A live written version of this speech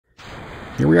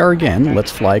here we are again. Let's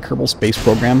fly Kerbal Space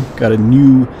Program. Got a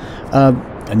new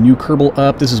Kerbal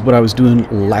up. This is what I was doing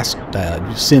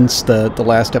since the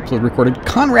last episode recorded.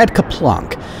 Conrad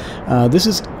Kaplanck.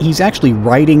 He's actually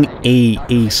writing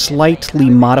a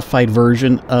slightly modified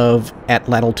version of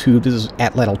Atlatl 2. This is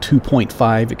Atlatl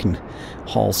 2.5. It can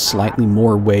haul slightly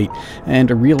more weight, and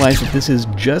I realize that this is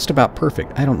just about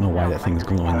perfect. I don't know why that thing's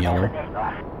glowing yellow.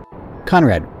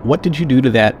 Conrad, what did you do to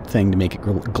that thing to make it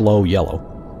glow yellow?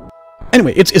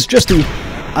 Anyway, it's just the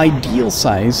ideal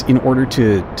size in order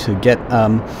to get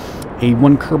a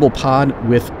one Kerbal pod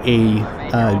with a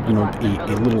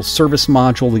little service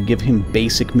module to give him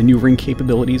basic maneuvering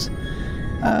capabilities.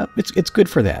 It's good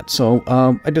for that. So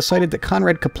I decided that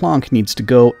Conrad Kaplanck needs to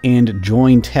go and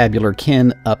join Tabular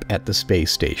Ken up at the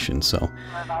space station. So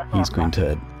he's going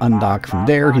to undock from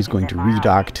there. He's going to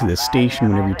redock to the station.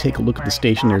 Whenever you take a look at the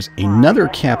station, there's another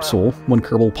capsule, one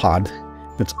Kerbal pod,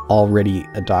 that's already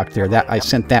docked there. That I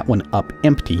sent that one up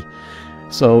empty.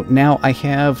 So now I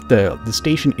have the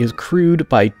station is crewed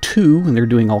by 2, and they're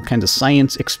doing all kinds of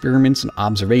science experiments and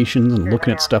observations and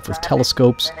looking at stuff with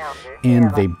telescopes. And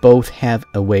they both have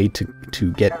a way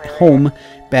to get home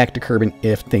back to Kerbin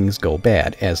if things go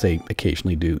bad, as they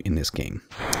occasionally do in this game.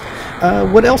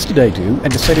 What else did I do? I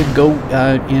decided to go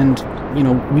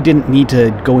we didn't need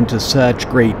to go into such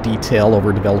great detail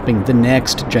over developing the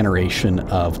next generation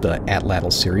of the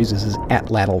Atlatl series. This is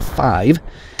Atlatl 5,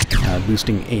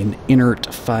 boosting an inert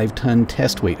 5-ton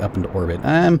test weight up into orbit.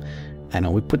 I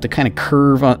know, we put the kind of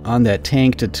curve on that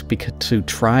tank to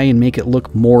try and make it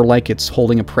look more like it's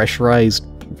holding a pressurized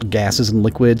gases and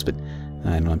liquids, but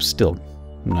I know I'm still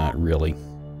not really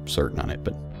certain on it.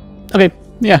 But okay,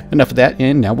 yeah, enough of that,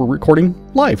 and now we're recording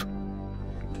live.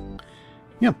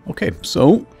 Yeah, okay,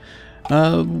 so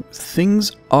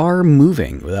things are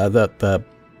moving. The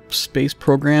space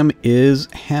program is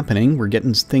happening. We're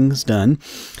getting things done.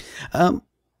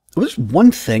 There's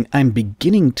one thing I'm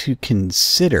beginning to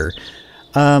consider.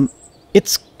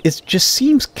 It just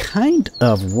seems kind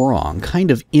of wrong,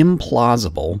 kind of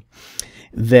implausible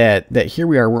that here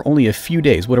we are. We're only a few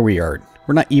days. What are we? We're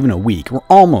not even a week. We're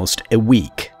almost a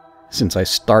week since I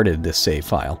started this save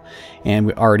file, and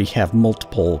we already have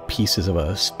multiple pieces of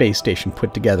a space station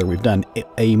put together. We've done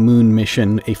a moon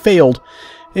mission,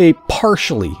 a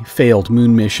partially failed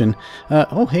moon mission.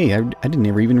 Oh, hey, I didn't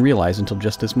ever even realize until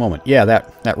just this moment. Yeah,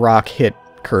 that rock hit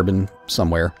Kerbin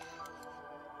somewhere.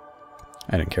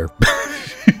 I didn't care.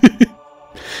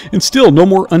 And still, no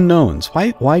more unknowns.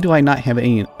 Why do I not have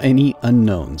any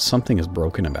unknowns? Something is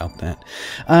broken about that.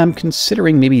 I'm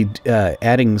considering maybe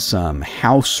adding some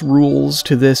house rules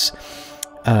to this,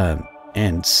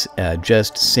 and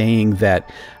just saying that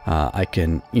I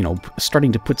can,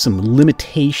 starting to put some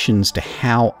limitations to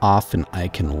how often I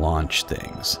can launch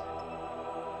things.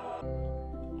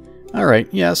 All right,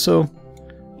 yeah, so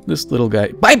this little guy.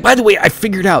 By the way, I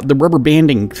figured out the rubber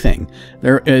banding thing.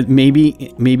 There,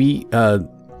 maybe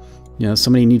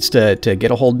somebody needs to get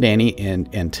a hold of Danny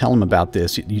and tell him about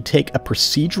this. You take a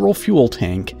procedural fuel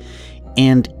tank,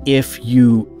 and if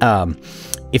you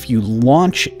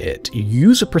launch it, you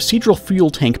use a procedural fuel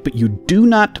tank, but you do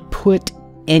not put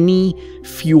any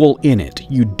fuel in it.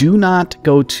 You do not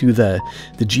go to the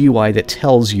GUI that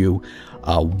tells you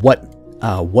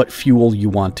what fuel you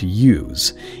want to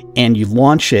use, and you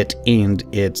launch it, and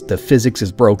the physics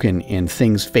is broken, and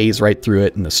things phase right through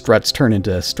it, and the struts turn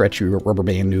into stretchy rubber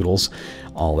band noodles,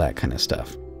 all that kind of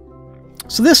stuff.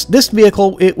 So this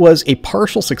vehicle, it was a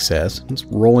partial success. It's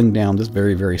rolling down this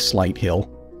very, very slight hill,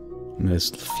 this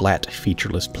flat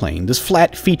featureless plane.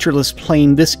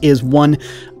 This is one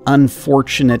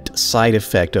unfortunate side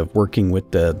effect of working with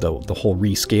the whole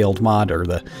Rescaled mod, or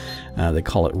they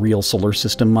call it Real Solar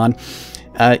System mod,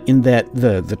 in that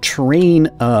the terrain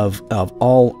of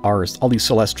all these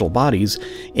celestial bodies,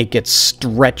 it gets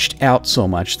stretched out so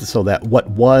much so that what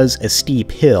was a steep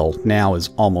hill now is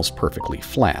almost perfectly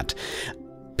flat.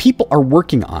 People are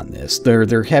working on this.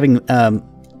 They're having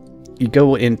you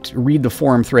go and read the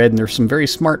forum thread, and there's some very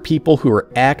smart people who are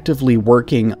actively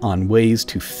working on ways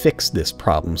to fix this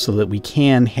problem so that we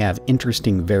can have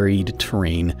interesting, varied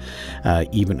terrain,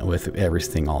 even with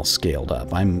everything all scaled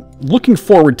up. I'm looking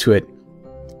forward to it.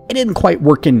 It isn't quite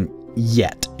working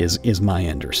yet, is my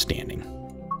understanding.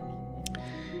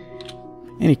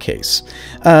 Any case,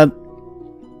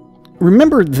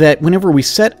 remember that whenever we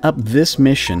set up this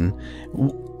mission,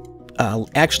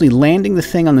 actually landing the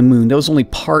thing on the moon, that was only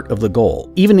part of the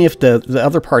goal. Even if the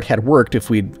other part had worked, if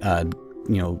we'd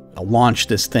launched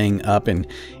this thing up, and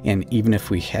even if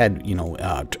we had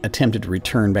attempted to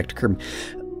return back to Kerbin,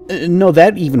 no,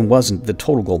 that even wasn't the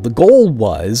total goal. The goal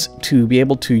was to be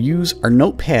able to use our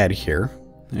notepad here,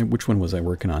 Which one was I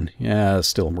working on? Yeah,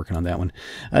 still working on that one.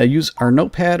 Use our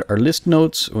notepad, our list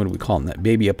notes, what do we call them, that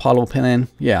baby Apollo pen?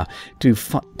 Yeah, to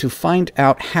find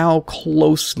out how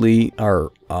closely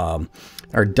our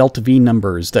delta V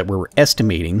numbers that we're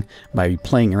estimating by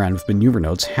playing around with maneuver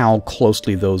notes, how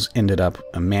closely those ended up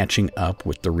matching up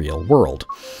with the real world.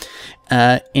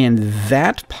 And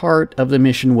that part of the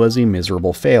mission was a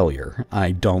miserable failure.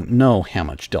 I don't know how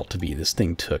much delta V this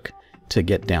thing took to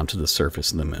get down to the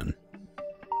surface of the moon.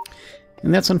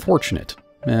 And that's unfortunate.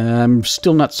 I'm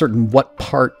still not certain what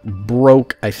part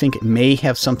broke. I think it may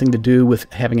have something to do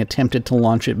with having attempted to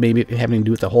launch it, maybe having to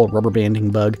do with the whole rubber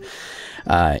banding bug.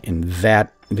 And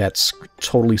that's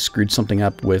totally screwed something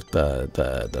up with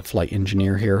the flight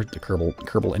engineer here, the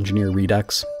Kerbal Engineer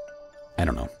Redux. I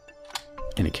don't know.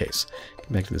 Any case,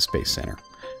 get back to the Space Center.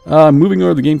 Moving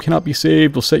over, the game cannot be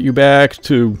saved. We'll set you back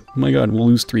to, oh my god, we'll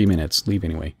lose 3 minutes. Leave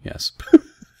anyway, yes.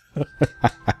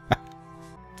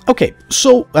 Okay,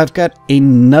 so I've got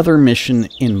another mission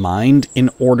in mind in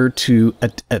order to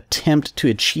attempt to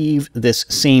achieve this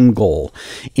same goal.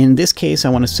 In this case, I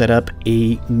want to set up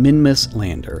a Minmus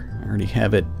lander. I already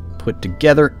have it put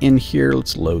together in here.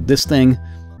 Let's load this thing.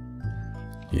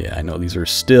 Yeah, I know these are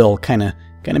still kind of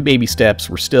baby steps.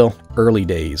 We're still early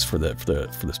days for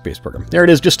the space program. There it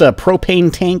is, just a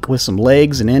propane tank with some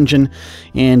legs, an engine,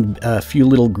 and a few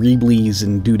little greeblies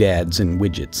and doodads and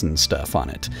widgets and stuff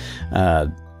on it.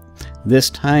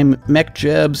 This time,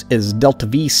 MechJebs as Delta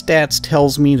V stats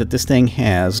tells me that this thing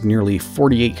has nearly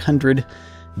 4,800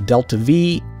 Delta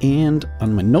V, and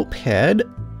on my notepad,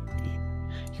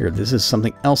 here, this is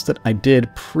something else that I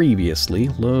did previously.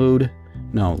 Load,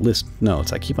 no, list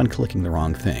notes. I keep on clicking the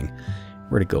wrong thing.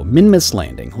 Where'd it go? Minmus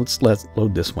landing. Let's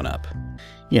load this one up.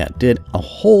 Yeah, did a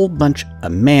whole bunch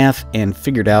of math and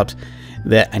figured out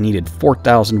that I needed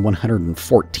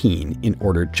 4,114 in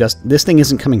order just... This thing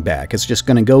isn't coming back. It's just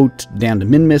going to go down to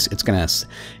Minmus. It's going to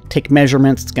take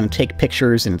measurements. It's going to take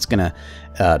pictures. And it's going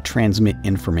to transmit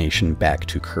information back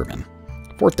to Kerbin.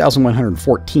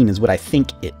 4,114 is what I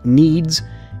think it needs.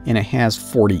 And it has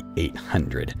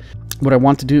 4,800. What I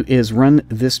want to do is run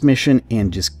this mission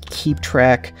and just keep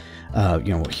track.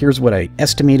 You know, here's what I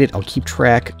estimated. I'll keep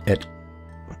track at...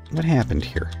 What happened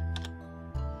here?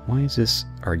 Why is this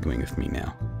arguing with me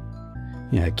now?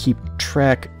 Yeah, keep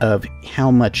track of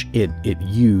how much it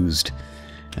used,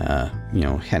 you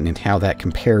know, and how that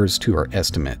compares to our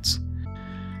estimates.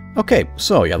 Okay,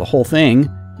 so yeah, the whole thing,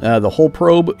 the whole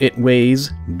probe, it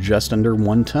weighs just under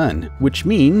 1 ton, which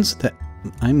means that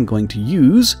I'm going to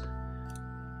use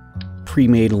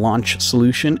pre-made launch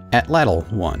solution at ladle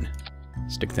 1.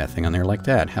 Stick that thing on there like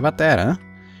that. How about that, huh?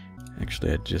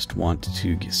 Actually, I just want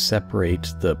to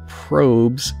separate the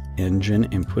probe's engine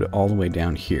and put it all the way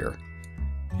down here.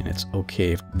 And it's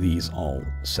okay if these all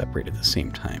separate at the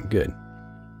same time. Good.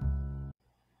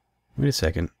 Wait a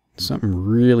second. Something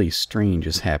really strange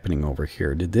is happening over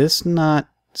here. Did this not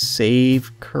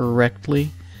save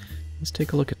correctly? Let's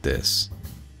take a look at this.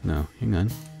 No, hang on.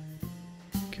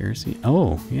 Kerosene.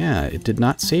 Oh, yeah, it did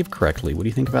not save correctly. What do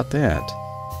you think about that?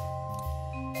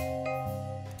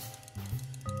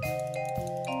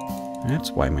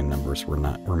 That's why my numbers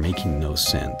were making no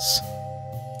sense.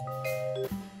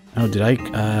 Oh, did I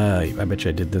bet you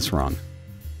I did this wrong.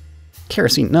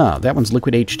 Kerosene, no, that one's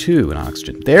liquid H2 and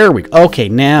oxygen. There we go. Okay,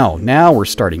 now we're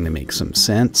starting to make some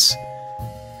sense.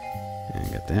 And I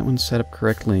got that one set up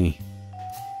correctly.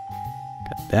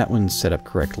 Got that one set up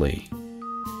correctly.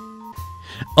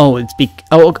 Oh,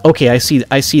 okay, I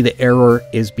see the error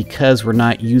is because we're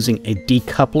not using a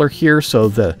decoupler here, so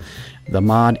the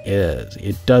mod is,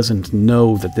 it doesn't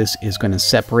know that this is going to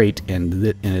separate, and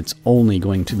it's only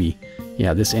going to be,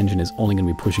 yeah, this engine is only going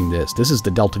to be pushing this. This is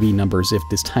the delta V numbers if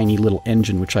this tiny little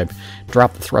engine, which I've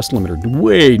dropped the thrust limiter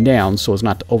way down so as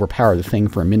not to overpower the thing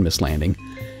for a Minmus landing.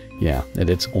 Yeah, that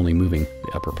it's only moving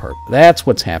the upper part. That's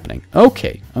what's happening.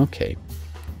 Okay, okay.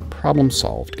 Problem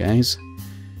solved, guys.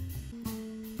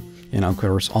 And of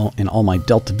course, in all my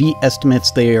delta V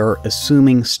estimates, they are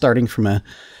assuming starting from a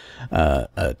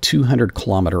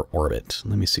 200-kilometer orbit.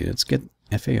 Let me see. Let's get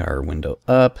FAR window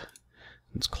up.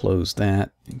 Let's close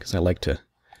that because I like to,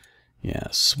 yeah,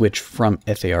 switch from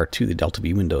FAR to the Delta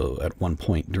V window at one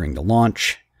point during the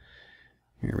launch.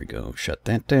 Here we go. Shut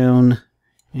that down,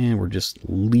 and we'll just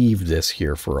leave this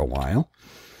here for a while.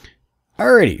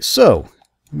 Alrighty. So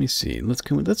let me see.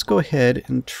 Let's go ahead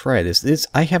and try this.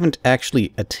 I haven't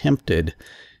actually attempted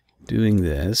doing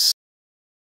this.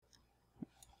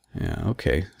 Yeah,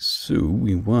 okay, so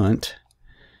we want,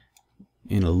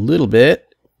 in a little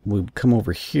bit, we'll come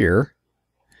over here,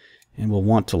 and we'll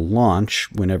want to launch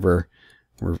whenever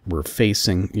we're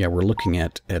facing, yeah, we're looking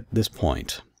at this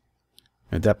point.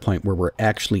 at that point where we're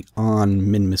actually on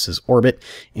Minmus's orbit,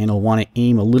 and I'll want to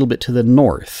aim a little bit to the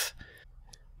north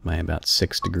by about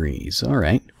 6 degrees. All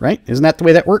right, right? Isn't that the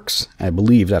way that works? I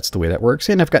believe that's the way that works.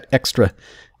 And I've got extra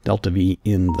delta V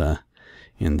in the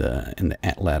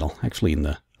atlatl, actually in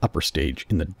the upper stage,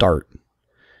 in the dart,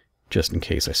 just in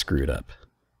case I screw it up.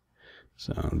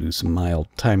 So I'll do some mild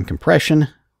time compression.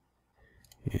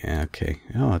 Yeah, okay.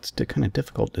 Oh, it's kind of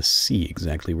difficult to see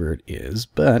exactly where it is,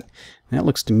 but that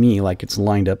looks to me like it's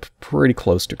lined up pretty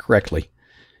close to correctly.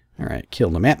 All right, kill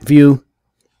the map view.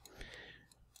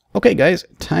 Okay, guys,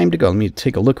 time to go. Let me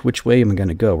take a look which way I'm going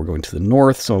to go. We're going to the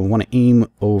north, so I want to aim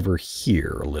over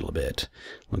here a little bit.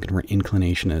 Look at our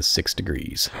inclination is 6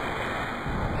 degrees.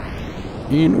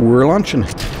 And we're launching.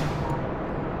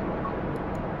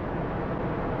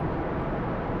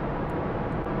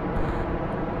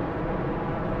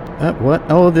 What?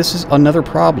 Oh, this is another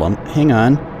problem. Hang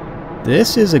on.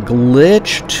 This is a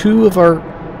glitch. 2 of our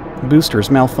boosters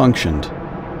malfunctioned.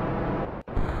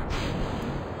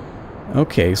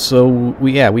 Okay, so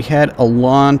we had a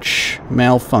launch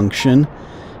malfunction.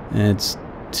 It's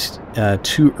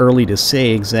too early to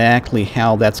say exactly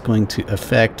how that's going to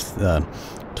affect the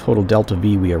total delta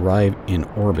V we arrive in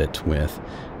orbit with.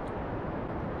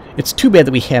 It's too bad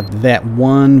that we have that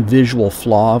one visual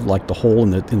flaw of like the hole in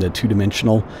the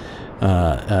two-dimensional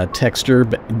texture,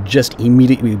 but just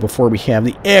immediately before we have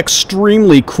the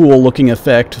extremely cool-looking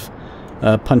effect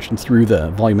punching through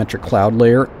the volumetric cloud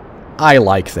layer. I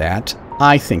like that.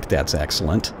 I think that's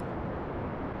excellent.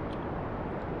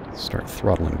 Start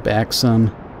throttling back some.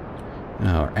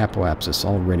 Our apoapsis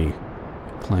already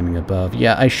climbing above.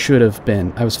 Yeah, I should have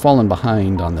been. I was falling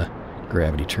behind on the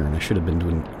gravity turn. I should have been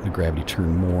doing the gravity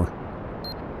turn more.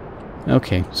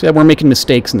 Okay, so yeah, we're making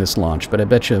mistakes in this launch, but I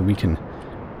bet you we can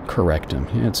correct them.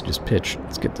 Yeah, it's just pitch.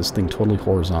 Let's get this thing totally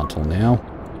horizontal now.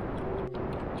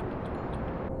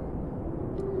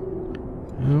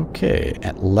 Okay,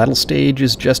 atlatl stage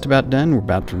is just about done. We're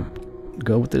about to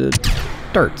go with the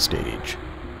dart stage.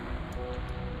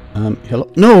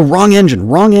 Hello? No, wrong engine,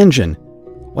 wrong engine.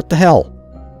 What the hell?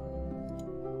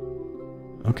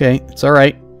 Okay, it's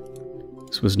alright.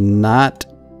 This was not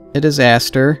a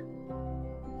disaster.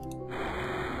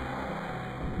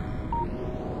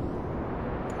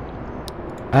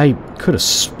 I could have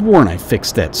sworn I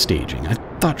fixed that staging. I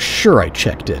thought sure I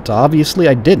checked it. Obviously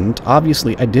I didn't.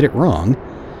 Obviously I did it wrong.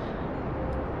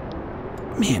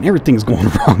 Man, everything's going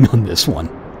wrong on this one.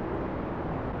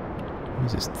 Why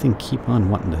does this thing keep on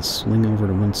wanting to swing over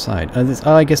to one side?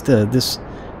 I guess this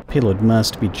payload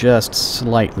must be just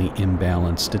slightly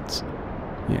imbalanced.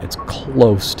 It's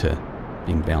close to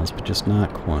being balanced, but just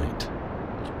not quite.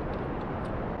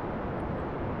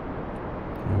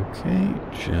 Okay,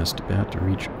 just about to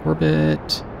reach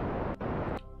orbit.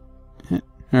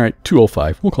 Alright,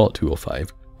 205. We'll call it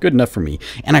 205. Good enough for me.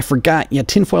 And I forgot, yeah,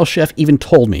 Tinfoil Chef even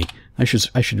told me I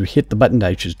should hit the button.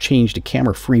 I should change to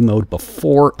camera free mode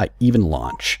before I even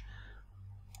launch.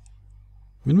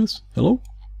 Minmus, hello?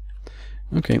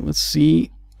 Okay, let's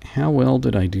see. How well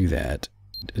did I do that?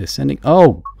 Descending.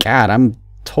 Oh, God, I'm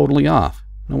totally off.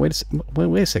 No, wait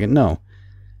a second. No.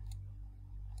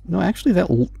 No, actually,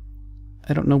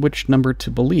 I don't know which number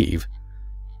to believe.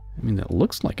 I mean, that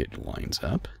looks like it lines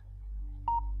up.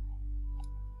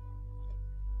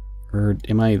 Or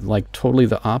am I, like, totally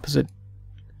the opposite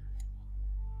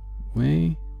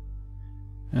way?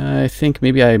 I think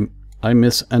maybe I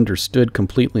misunderstood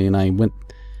completely and I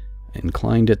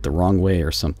inclined it the wrong way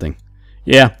or something.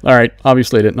 Yeah, alright.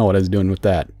 Obviously I didn't know what I was doing with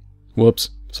that.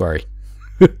 Whoops. Sorry.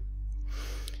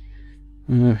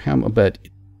 How about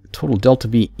total delta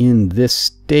V in this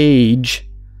stage?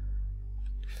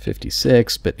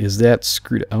 56, but is that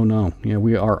screwed? Oh no. Yeah,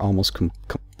 we are almost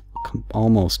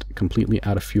almost completely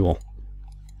out of fuel.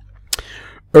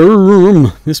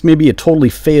 This may be a totally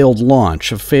failed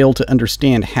launch. I've failed to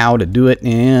understand how to do it,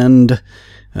 and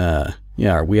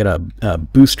yeah, we had a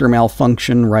booster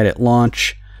malfunction right at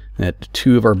launch. That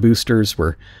 2 of our boosters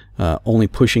were only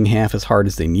pushing half as hard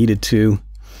as they needed to.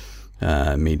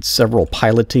 Made several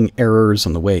piloting errors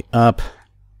on the way up.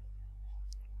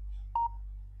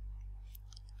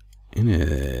 And it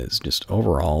is just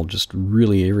overall, just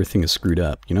really everything is screwed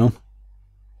up, you know?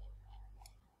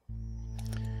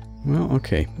 Well,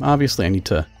 okay. Obviously I need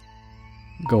to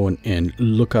go and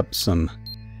look up some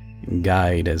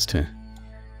guide as to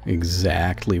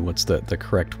exactly what's the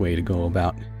correct way to go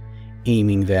about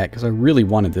aiming that, because I really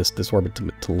wanted this orbit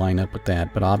to line up with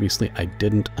that, but obviously I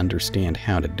didn't understand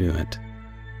how to do it.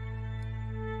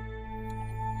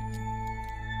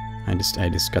 I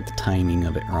just got the timing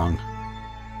of it wrong.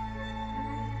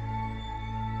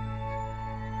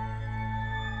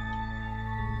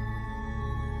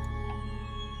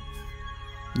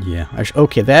 Yeah,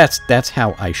 okay, that's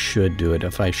how I should do it.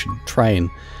 If I should try and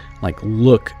like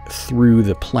look through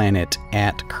the planet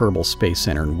at Kerbal Space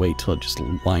Center and wait till it just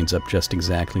lines up just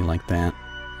exactly like that.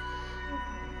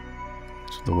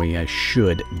 It's the way I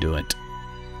should do it.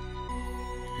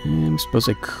 And I suppose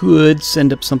I could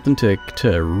send up something to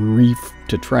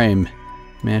try and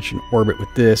match an orbit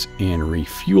with this and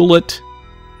refuel it.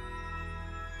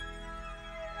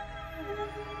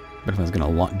 But if I was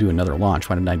going to do another launch,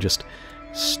 why didn't I just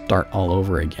start all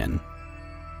over again?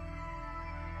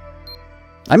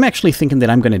 I'm actually thinking that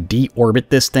I'm going to deorbit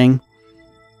this thing.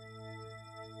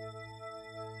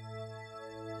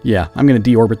 Yeah, I'm going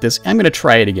to deorbit this. I'm going to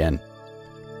try it again.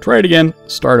 Try it again.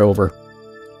 Start over.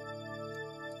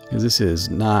 Because this is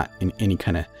not in any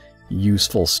kind of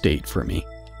useful state for me.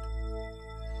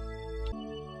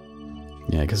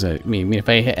 Yeah, because I mean, if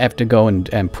I have to go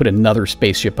and put another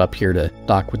spaceship up here to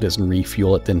dock with this and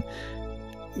refuel it, then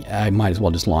I might as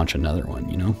well just launch another one,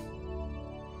 you know?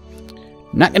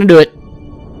 Not going to do it.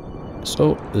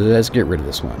 So, let's get rid of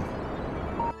this one.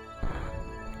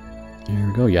 There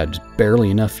we go. Yeah, just barely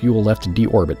enough fuel left to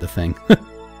deorbit the thing.